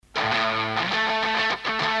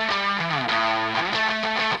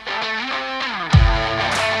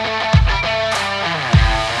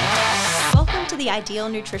Ideal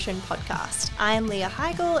Nutrition Podcast. I am Leah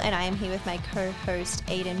Heigl and I am here with my co-host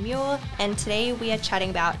Aidan Muir, and today we are chatting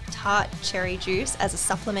about Tart cherry juice as a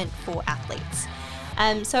supplement for athletes.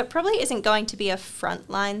 So it probably isn't going to be a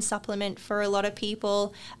frontline supplement for a lot of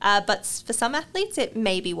people, but for some athletes it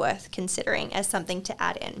may be worth considering as something to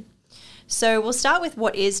add in. So we'll start with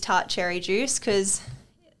what is Tart cherry juice, because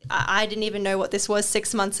I didn't even know what this was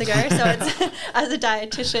 6 months ago. So it's, as a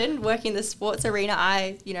dietitian working in the sports arena,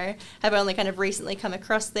 I, have only kind of recently come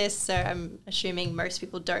across this. So I'm assuming most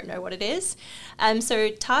people don't know what it is. So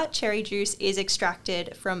Tart cherry juice is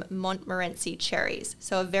extracted from Montmorency cherries.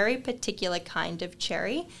 So a very particular kind of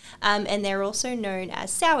cherry. And they're also known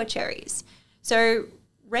as sour cherries. So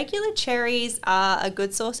regular cherries are a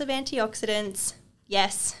good source of antioxidants,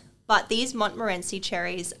 yes, but these Montmorency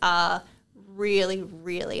cherries are really,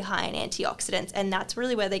 really high in antioxidants, and that's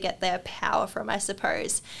really where they get their power from, I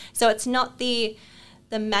suppose. So it's not the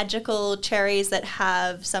magical cherries that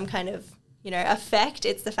have some kind of, effect.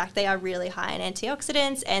 It's the fact they are really high in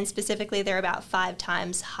antioxidants, and specifically they're about 5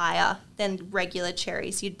 times higher than regular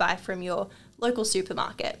cherries you'd buy from your local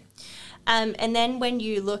supermarket. And then when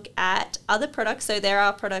you look at other products, so there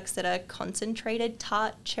are products that are concentrated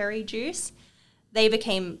Tart cherry juice. They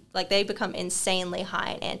become insanely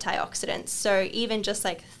high in antioxidants. So even just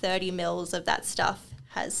like 30 mils of that stuff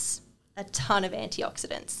has a ton of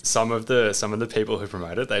antioxidants. Some of the people who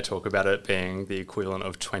promote it, they talk about it being the equivalent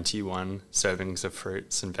of 21 servings of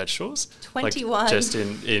fruits and vegetables. 21? Like just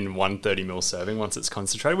in one 30 mil serving once it's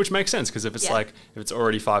concentrated, which makes sense because if it's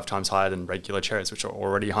already 5 times higher than regular cherries, which are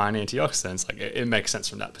already high in antioxidants, it makes sense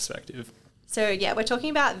from that perspective. So yeah, we're talking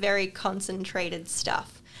about very concentrated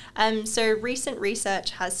stuff. So recent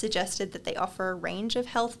research has suggested that they offer a range of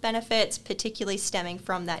health benefits, particularly stemming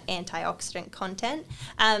from that antioxidant content,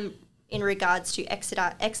 in regards to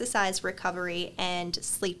exercise recovery and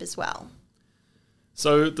sleep as well.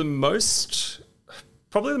 So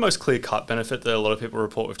probably the most clear-cut benefit that a lot of people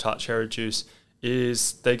report with Tart cherry juice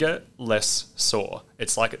is they get less sore.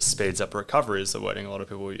 It's like it speeds up recovery is the wording a lot of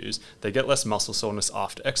people use. They get less muscle soreness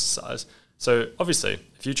after exercise. So obviously,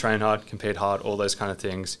 if you train hard, compete hard, all those kind of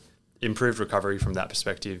things, improved recovery from that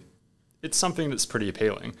perspective, it's something that's pretty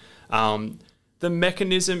appealing. The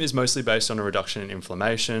mechanism is mostly based on a reduction in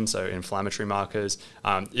inflammation, so inflammatory markers.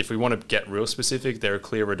 If we want to get real specific, there are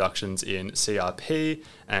clear reductions in CRP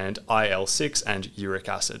and IL-6 and uric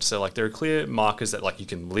acid. So there are clear markers that you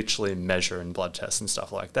can literally measure in blood tests and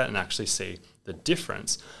stuff like that and actually see the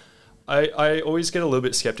difference. I always get a little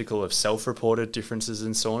bit skeptical of self-reported differences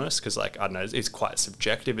in soreness because, I don't know, it's quite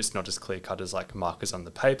subjective. It's not as clear-cut as, markers on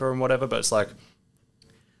the paper and whatever, but it's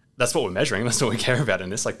that's what we're measuring. That's what we care about in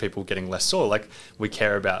this, people getting less sore. We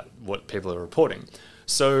care about what people are reporting.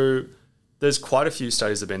 So there's quite a few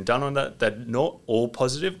studies that have been done on that. They're not all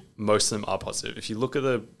positive. Most of them are positive. If you look at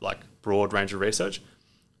the, broad range of research,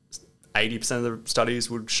 80% of the studies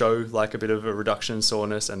would show a bit of a reduction in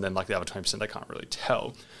soreness, and then the other 20% they can't really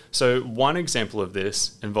tell. So one example of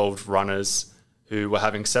this involved runners who were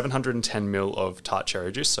having 710 ml of Tart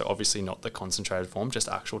cherry juice, so obviously not the concentrated form, just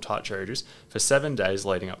actual Tart cherry juice, for 7 days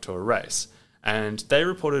leading up to a race. And they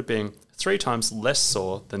reported being 3 times less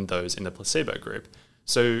sore than those in the placebo group.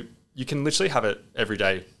 So you can literally have it every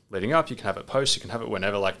day leading up, you can have it post, you can have it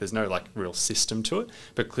whenever, there's no real system to it,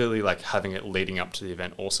 but clearly having it leading up to the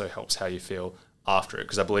event also helps how you feel after it,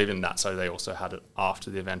 because I believe in that, so they also had it after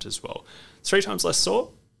the event as well. 3 times less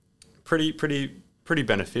sore, pretty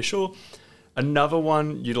beneficial. Another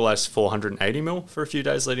one utilized 480 ml for a few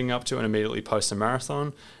days leading up to and immediately post a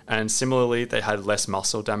marathon, and similarly they had less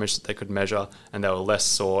muscle damage that they could measure, and they were less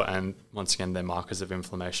sore, and once again their markers of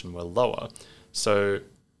inflammation were lower. So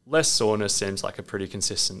less soreness seems like a pretty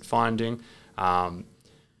consistent finding. And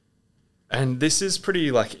this is pretty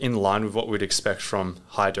in line with what we'd expect from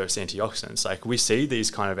high dose antioxidants. We see these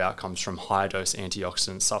kind of outcomes from high dose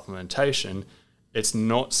antioxidant supplementation. It's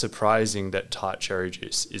not surprising that Tart cherry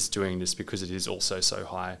juice is doing this because it is also so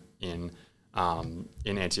high in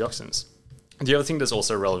antioxidants. The other thing that's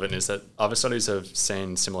also relevant is that other studies have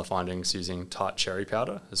seen similar findings using Tart cherry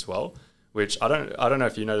powder as well, which I don't know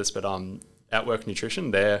if you know this, but Outwork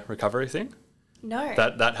Nutrition, their recovery thing. No.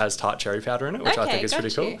 That has Tart cherry powder in it, which I think is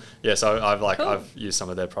pretty cool. Yeah, so I've used some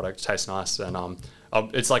of their product. It tastes nice, and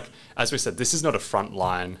it's as we said, this is not a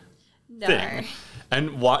frontline thing.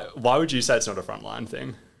 And why would you say it's not a frontline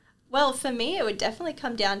thing? Well, for me, it would definitely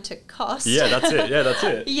come down to cost. Yeah, that's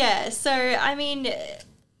it. Yeah, so I mean,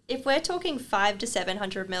 if we're talking 500 to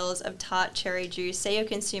 700 mils of Tart cherry juice, say you're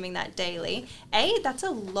consuming that daily, that's a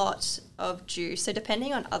lot of juice. So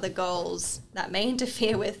depending on other goals, that may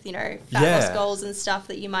interfere with, fat loss goals and stuff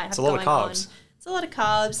that you might have going on. It's a lot of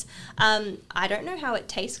carbs. I don't know how it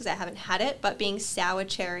tastes because I haven't had it, but being sour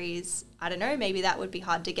cherries, I don't know, maybe that would be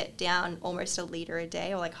hard to get down almost a litre a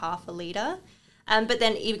day or like half a litre. But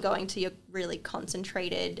then even going to your really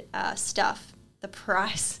concentrated stuff, the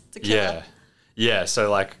price, it's a killer. Yeah, so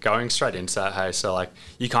like going straight into that, hey, so like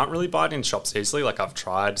you can't really buy it in shops easily. Like I've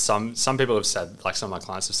tried, some people have said, like some of my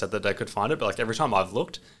clients have said that they could find it, but like every time I've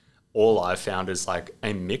looked, all I've found is like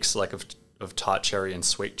a mix like of tart cherry and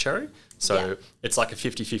sweet cherry. So it's like a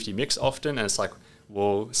 50-50 mix often, and it's like,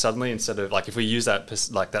 well, suddenly instead of like if we use that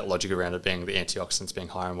like that logic around it being the antioxidants being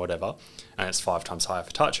higher and whatever, and it's 5 times higher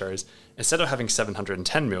for tart cherries, instead of having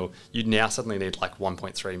 710 mil, you'd now suddenly need like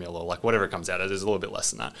 1.3 mil or like whatever it comes out as. There's a little bit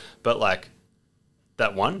less than that, but like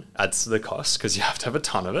that one adds to the cost because you have to have a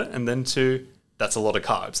ton of it, and then two, that's a lot of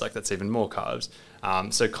carbs. Like that's even more carbs.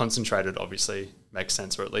 So concentrated obviously makes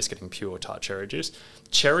sense, or at least getting pure tart cherry juice.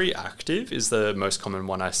 Cherry Active is the most common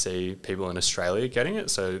one I see people in Australia getting it,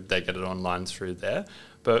 so they get it online through there.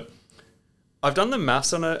 But I've done the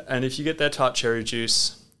maths on it, and if you get their tart cherry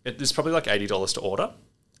juice, it is probably like $80 to order.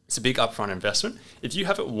 It's a big upfront investment. If you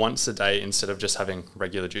have it once a day instead of just having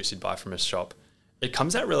regular juice you'd buy from a shop, it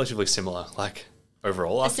comes out relatively similar. Like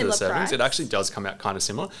overall, after the servings, price. It actually does come out kind of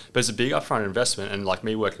similar, but it's a big upfront investment. And like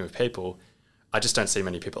me working with people, I just don't see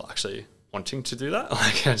many people actually wanting to do that.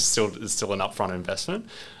 Like it's still an upfront investment.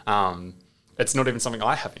 It's not even something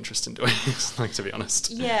I have interest in doing, like to be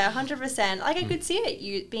honest. Yeah, 100%. Like I could see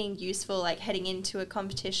it being useful, like heading into a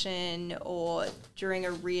competition or during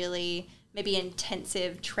a really maybe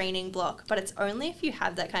intensive training block. But it's only if you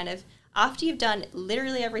have that kind of, after you've done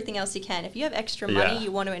literally everything else you can, if you have extra money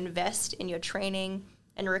you want to invest in your training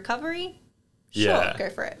and recovery, sure, go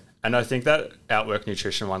for it. And I think that Outwork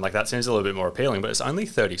Nutrition one, like that seems a little bit more appealing, but it's only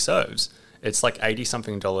 30 serves. It's like $80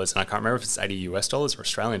 something, and I can't remember if it's $80 US or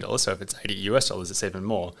Australian dollars. So if it's $80 US, it's even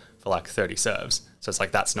more for like 30 serves. So it's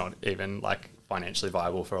like that's not even like financially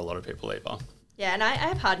viable for a lot of people either. Yeah, and I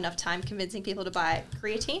have hard enough time convincing people to buy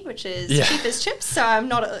creatine, which is cheap as chips. So I'm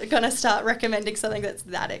not going to start recommending something that's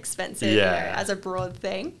that expensive as a broad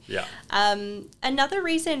thing. Yeah. Another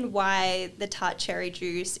reason why the tart cherry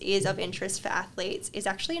juice is of interest for athletes is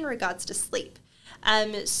actually in regards to sleep.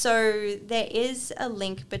 So there is a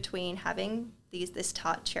link between having this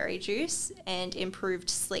tart cherry juice and improved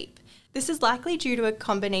sleep. This is likely due to a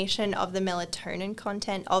combination of the melatonin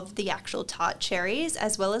content of the actual tart cherries,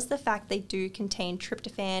 as well as the fact they do contain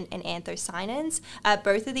tryptophan and anthocyanins.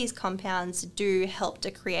 Both of these compounds do help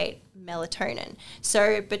to create melatonin.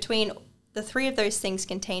 So between the three of those things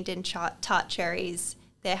contained in tart cherries,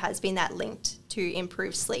 there has been that linked to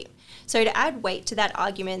improve sleep. So to add weight to that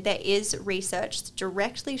argument, there is research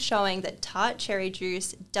directly showing that tart cherry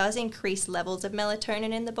juice does increase levels of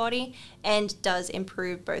melatonin in the body and does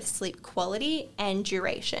improve both sleep quality and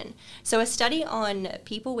duration. So a study on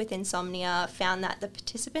people with insomnia found that the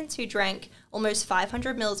participants who drank almost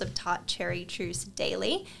 500 mils of tart cherry juice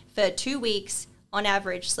daily for 2 weeks on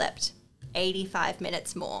average slept 85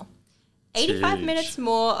 minutes more. 85 minutes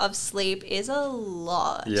more of sleep is a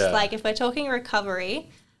lot. Like if we're talking recovery,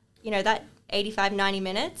 that 85, 90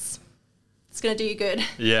 minutes, it's going to do you good.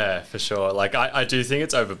 Yeah, for sure. Like I do think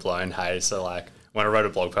it's overblown, hey. So like when I wrote a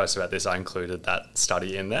blog post about this, I included that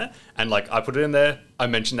study in there. And like I put it in there, I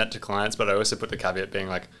mentioned that to clients, but I also put the caveat being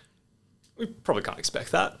like, we probably can't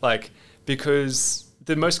expect that. Like, because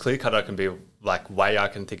the most clear cut I can be like way I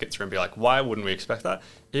can think it through and be like, why wouldn't we expect that?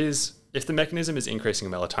 Is if the mechanism is increasing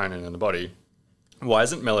melatonin in the body, why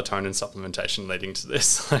isn't melatonin supplementation leading to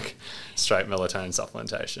this? Like straight melatonin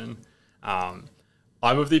supplementation.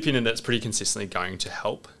 I'm of the opinion that it's pretty consistently going to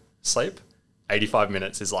help sleep. 85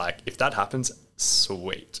 minutes is like, if that happens,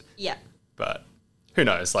 sweet. Yeah. But who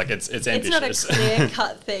knows? Like it's ambitious. It's not a clear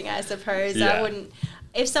cut thing, I suppose. I wouldn't,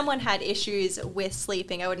 if someone had issues with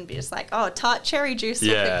sleeping, I wouldn't be just like, oh, tart cherry juice will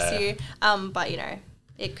fix you. But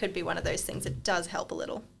it could be one of those things that does help a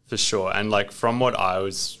little. For sure. And like from what I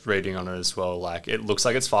was reading on it as well, like it looks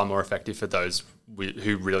like it's far more effective for those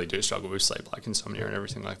who really do struggle with sleep, like insomnia and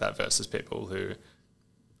everything like that, versus people who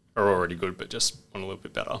are already good but just want a little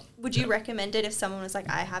bit better. Would you recommend it if someone was like,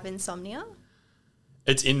 I have insomnia?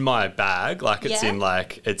 It's in my bag. Like it's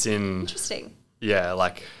in Interesting. Yeah,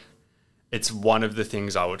 like it's one of the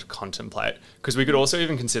things I would contemplate, because we could also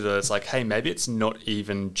even consider it's like, hey, maybe it's not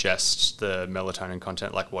even just the melatonin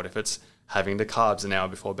content. Like what if it's having the carbs an hour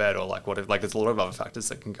before bed, or like what if, like there's a lot of other factors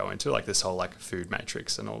that can go into like this whole like food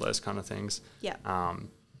matrix and all those kind of things. Yeah.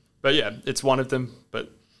 But yeah, it's one of them, but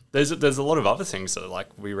there's a lot of other things that like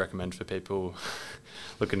we recommend for people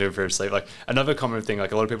looking to improve sleep. Like another common thing,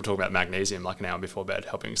 like a lot of people talk about magnesium like an hour before bed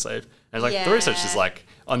helping sleep. And like the research is like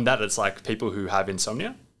on that, it's like people who have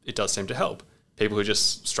insomnia, it does seem to help. people who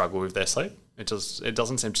just struggle with their sleep. It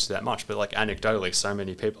doesn't seem to do that much, but like anecdotally, so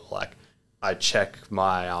many people, like I check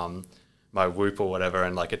my my Whoop or whatever,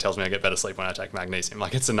 and like it tells me I get better sleep when I take magnesium.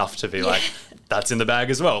 Like it's enough to be like, that's in the bag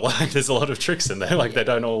as well. Like there's a lot of tricks in there. Like they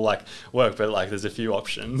don't all like work, but like there's a few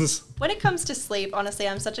options. When it comes to sleep, honestly,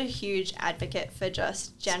 I'm such a huge advocate for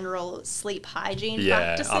just general sleep hygiene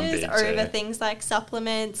practices over things like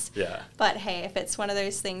supplements. Yeah. But hey, if it's one of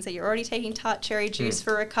those things that you're already taking Tart cherry juice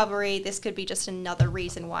for recovery, this could be just another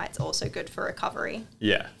reason why it's also good for recovery.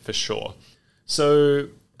 Yeah, for sure. So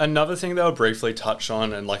another thing that I'll briefly touch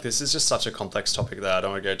on, and like this is just such a complex topic that I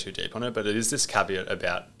don't want to go too deep on it, but it is this caveat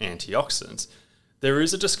about antioxidants. There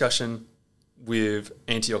is a discussion with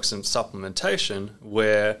antioxidant supplementation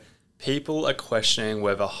where people are questioning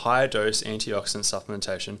whether high-dose antioxidant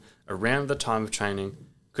supplementation around the time of training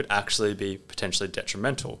could actually be potentially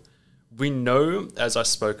detrimental. We know, as I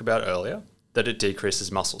spoke about earlier, that it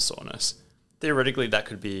decreases muscle soreness. Theoretically, that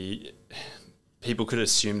could be... people could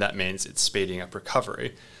assume that means it's speeding up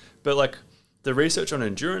recovery. But like the research on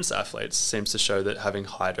endurance athletes seems to show that having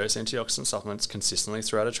high dose antioxidant supplements consistently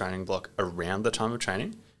throughout a training block around the time of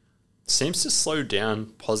training seems to slow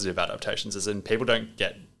down positive adaptations, as in people don't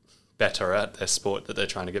get better at their sport that they're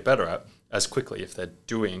trying to get better at as quickly if they're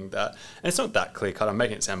doing that. And it's not that clear cut. I'm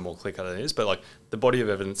making it sound more clear cut than it is, but like the body of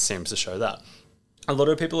evidence seems to show that. A lot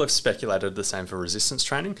of people have speculated the same for resistance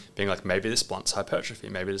training, being like maybe this blunts hypertrophy,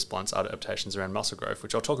 maybe this blunts adaptations around muscle growth,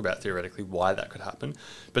 which I'll talk about theoretically why that could happen.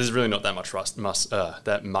 But there's really not that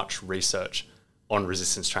much research on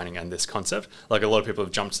resistance training and this concept. Like a lot of people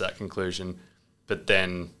have jumped to that conclusion, but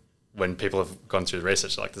then when people have gone through the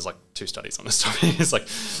research, like there's like 2 studies on this topic.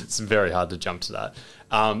 It's very hard to jump to that.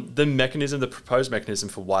 The proposed mechanism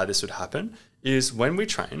for why this would happen is when we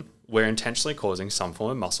train, we're intentionally causing some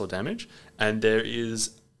form of muscle damage, and there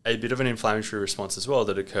is a bit of an inflammatory response as well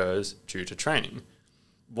that occurs due to training.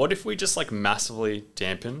 What if we just like massively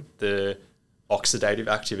dampen the oxidative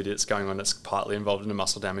activity that's going on that's partly involved in the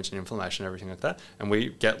muscle damage and inflammation and everything like that, and we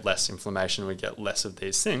get less inflammation, we get less of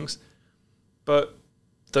these things, but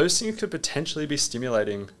those things could potentially be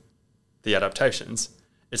stimulating the adaptations.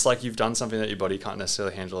 It's like you've done something that your body can't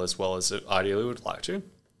necessarily handle as well as it ideally would like to,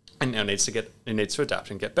 and now it needs to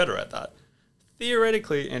adapt and get better at that.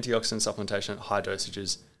 Theoretically, antioxidant supplementation at high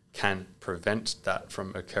dosages can prevent that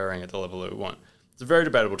from occurring at the level that we want. It's a very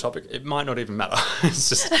debatable topic. It might not even matter. It's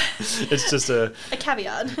just a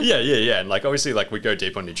caveat. Yeah. And like obviously like we go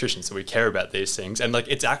deep on nutrition, so we care about these things. And like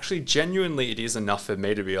it's actually genuinely, it is enough for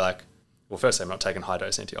me to be like, well, firstly, I'm not taking high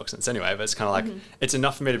dose antioxidants anyway, but it's kind of like, it's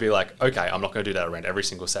enough for me to be like, okay, I'm not going to do that around every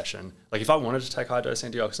single session. Like if I wanted to take high dose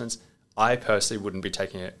antioxidants, I personally wouldn't be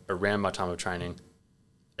taking it around my time of training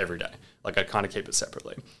every day. Like I kind of keep it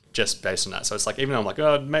separately just based on that. So it's like, even though I'm like,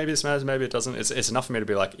 oh, maybe this matters, maybe it doesn't. It's enough for me to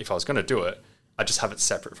be like, if I was going to do it, I just have it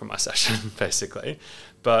separate from my session basically.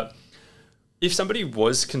 But if somebody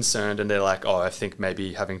was concerned and they're like, oh, I think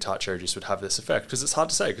maybe having Tart cherry juice would have this effect, because it's hard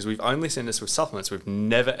to say because we've only seen this with supplements. We've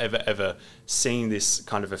never, ever, ever seen this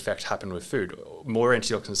kind of effect happen with food. More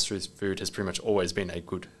antioxidants through food has pretty much always been a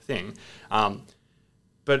good thing.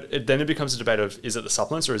 But then it becomes a debate of, is it the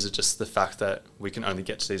supplements or is it just the fact that we can only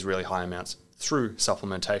get to these really high amounts through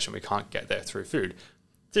supplementation? We can't get there through food.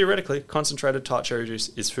 Theoretically, concentrated Tart cherry juice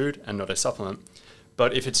is food and not a supplement.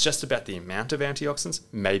 But if it's just about the amount of antioxidants,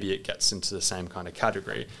 maybe it gets into the same kind of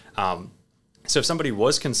category. So if somebody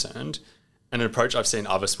was concerned, and an approach I've seen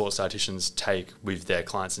other sports dietitians take with their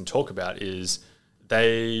clients and talk about is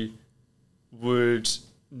they would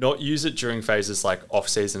not use it during phases like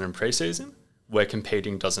off-season and pre-season, where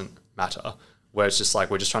competing doesn't matter, where it's just like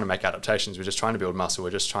we're just trying to make adaptations, we're just trying to build muscle, we're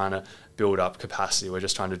just trying to build up capacity, we're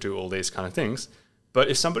just trying to do all these kind of things. But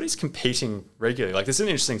if somebody's competing regularly, like this is an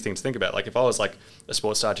interesting thing to think about. Like if I was like a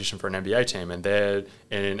sports dietitian for an NBA team and they're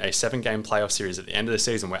in a 7-game playoff series at the end of the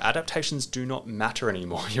season where adaptations do not matter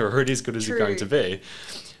anymore, you're already as good as you're going to be,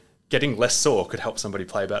 getting less sore could help somebody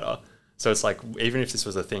play better. So it's like, even if this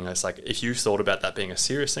was a thing, it's like if you thought about that being a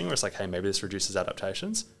serious thing where it's like, hey, maybe this reduces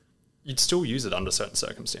adaptations, you'd still use it under certain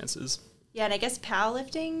circumstances. Yeah, and I guess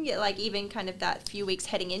powerlifting, like even kind of that few weeks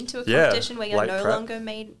heading into a competition where you're no longer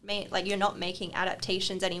like you're not making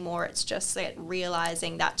adaptations anymore. It's just like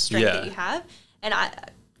realizing that strength that you have. And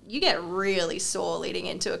you get really sore leading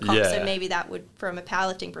into a comp. So maybe that would, from a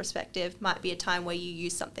powerlifting perspective, might be a time where you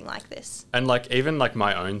use something like this. And like even like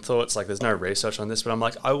my own thoughts, like there's no research on this, but I'm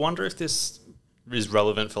like, I wonder if this is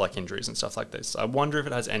relevant for like injuries and stuff like this. I wonder if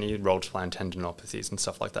it has any role to play in tendinopathies and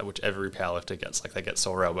stuff like that, which every powerlifter gets. Like they get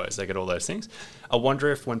sore elbows, they get all those things. I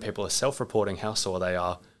wonder if when people are self-reporting how sore they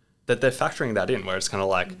are, that they're factoring that in, where it's kind of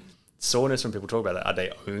like soreness, when people talk about that, are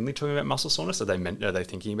they only talking about muscle soreness? Are they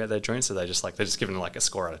thinking about their joints? Are they just like, they're just giving like a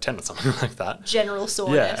score out of 10 or something like that? General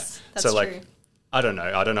soreness. That's so like, true. I don't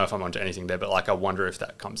know if I'm onto anything there, but like I wonder if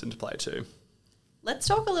that comes into play too. Let's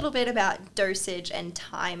talk a little bit about dosage and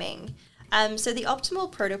timing. So the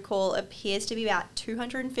optimal protocol appears to be about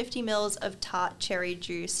 250 mils of tart cherry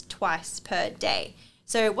juice twice per day.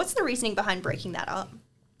 So what's the reasoning behind breaking that up?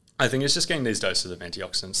 I think it's just getting these doses of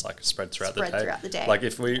antioxidants like spread throughout the day. Like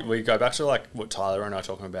if we go back to like what Tyler and I were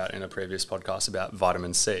talking about in a previous podcast about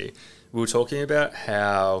vitamin C, we were talking about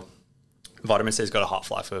how vitamin C's got a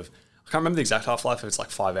half-life of, I can't remember the exact half-life, if it's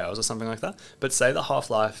like 5 hours or something like that, but say the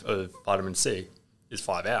half-life of vitamin C is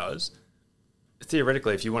 5 hours,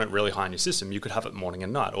 theoretically, if you want it really high in your system, you could have it morning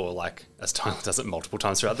and night, or like as Tyler does it multiple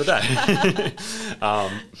times throughout the day.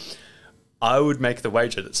 I would make the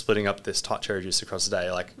wager that splitting up this Tart cherry juice across the day,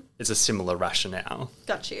 like, it's a similar rationale.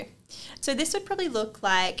 Got you. So this would probably look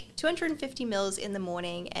like 250 mils in the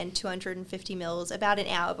morning and 250 mils about an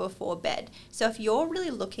hour before bed. So if you're really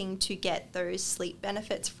looking to get those sleep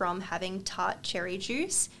benefits from having Tart cherry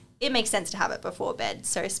juice, it makes sense to have it before bed.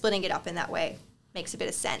 So splitting it up in that way makes a bit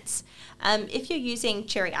of sense. If you're using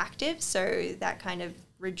Cherry Active, so that kind of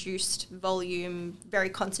reduced volume, very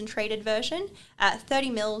concentrated version,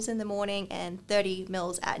 30 mils in the morning and 30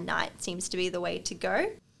 mils at night seems to be the way to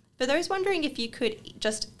go. For those wondering if you could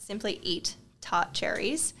just simply eat tart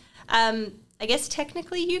cherries, I guess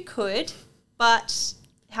technically you could, but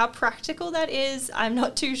how practical that is, I'm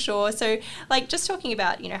not too sure. So like just talking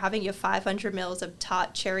about, having your 500 mils of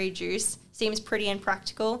tart cherry juice seems pretty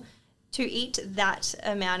impractical. To eat that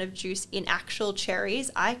amount of juice in actual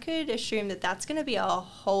cherries, I could assume that that's going to be a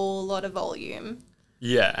whole lot of volume.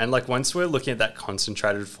 Yeah, and like once we're looking at that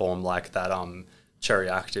concentrated form like that Cherry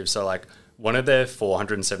Active, so like one of their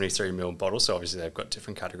 473 ml bottles, so obviously they've got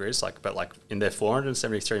different categories, but like in their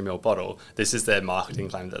 473 ml bottle, this is their marketing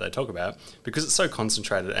claim that they talk about, because it's so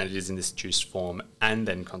concentrated and it is in this juice form and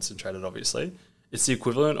then concentrated obviously. It's the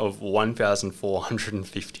equivalent of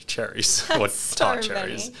 1,450 cherries or tart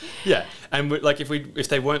cherries. Many. Yeah, and if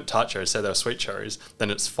they weren't tart cherries, say they were sweet cherries,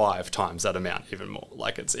 then it's 5 times that amount, even more.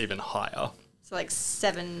 Like it's even higher. So like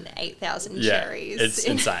 8,000 yeah, cherries. It's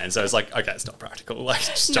insane. So it's like, okay, it's not practical. Like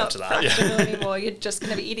just jump to that. Not practical anymore. You're just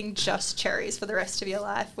going to be eating just cherries for the rest of your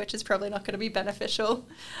life, which is probably not going to be beneficial.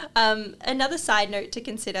 Another side note to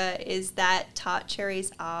consider is that tart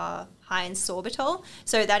cherries are high in sorbitol.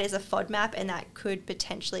 So that is a FODMAP, and that could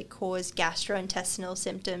potentially cause gastrointestinal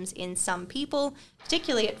symptoms in some people,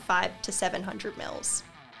 particularly at 500 to 700 mils.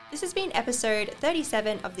 This has been episode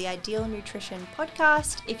 37 of the Ideal Nutrition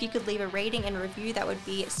podcast. If you could leave a rating and review, that would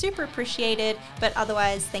be super appreciated. But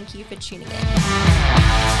otherwise, thank you for tuning in.